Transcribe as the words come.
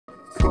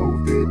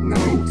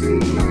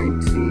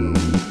COVID-19.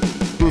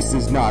 This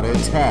is not a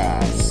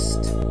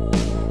test.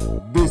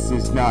 This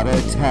is not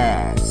a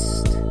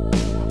test.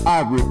 I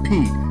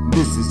repeat,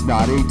 this is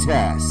not a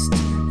test.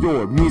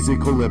 Your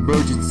musical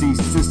emergency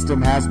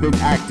system has been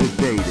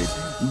activated.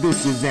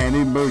 This is an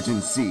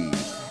emergency.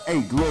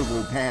 A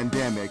global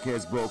pandemic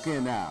has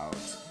broken out.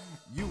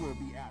 You will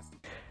be asked.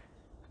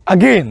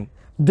 Again,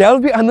 there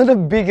will be another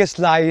biggest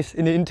lies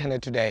in the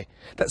internet today.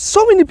 That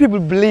so many people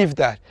believe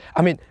that,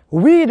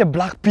 we the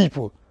black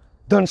people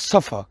don't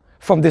suffer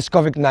from this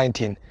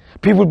COVID-19.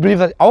 People believe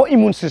that our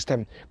immune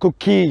system could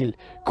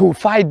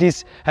fight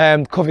this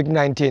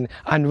COVID-19,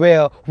 and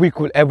where we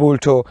could able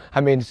to,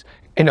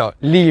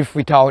 live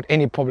without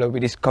any problem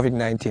with this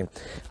COVID-19.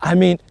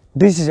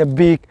 This is a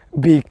big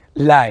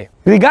lie.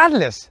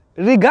 Regardless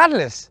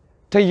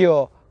to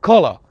your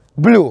color,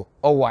 blue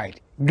or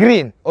white,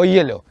 green or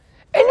yellow,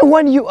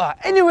 anyone you are,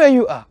 anywhere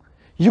you are,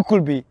 you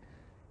could be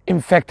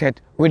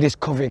infected with this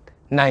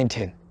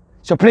COVID-19.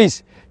 So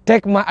please,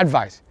 take my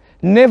advice.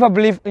 Never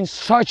believe in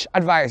such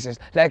advices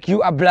like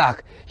you are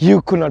black,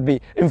 you could not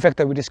be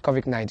infected with this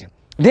COVID-19.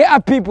 There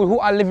are people who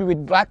are living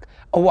with black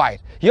or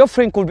white. Your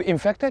friend could be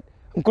infected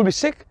and could be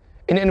sick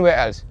in anywhere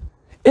else.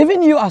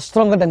 Even you are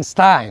stronger than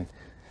Stein.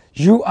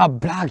 You are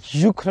black,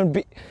 you couldn't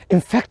be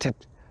infected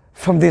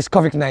from this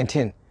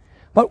COVID-19.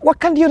 But what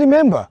can't you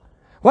remember?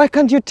 Why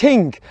can't you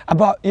think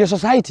about your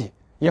society,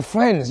 your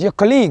friends, your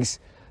colleagues?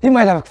 You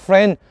might have a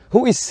friend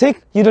who is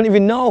sick, you don't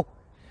even know.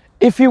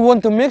 If you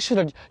want to make sure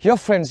that your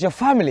friends, your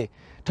family,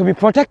 to be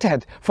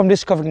protected from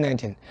this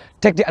COVID-19,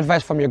 take the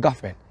advice from your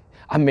government.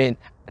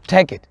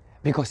 Take it,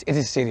 because it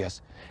is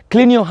serious.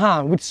 Clean your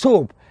hand with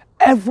soap.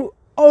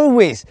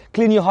 Always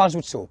clean your hands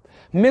with soap.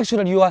 Make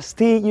sure that you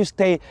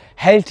stay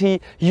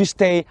healthy, you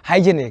stay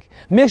hygienic.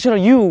 Make sure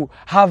that you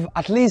have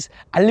at least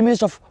a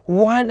limit of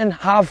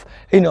 1.5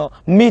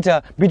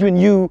 meter between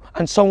you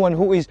and someone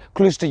who is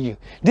close to you.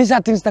 These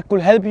are things that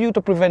could help you to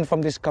prevent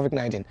from this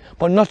COVID-19,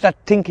 but not that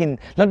thinking,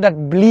 not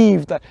that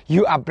belief that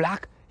you are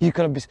black, you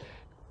cannot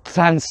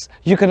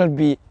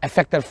be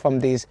affected from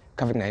this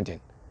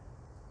COVID-19.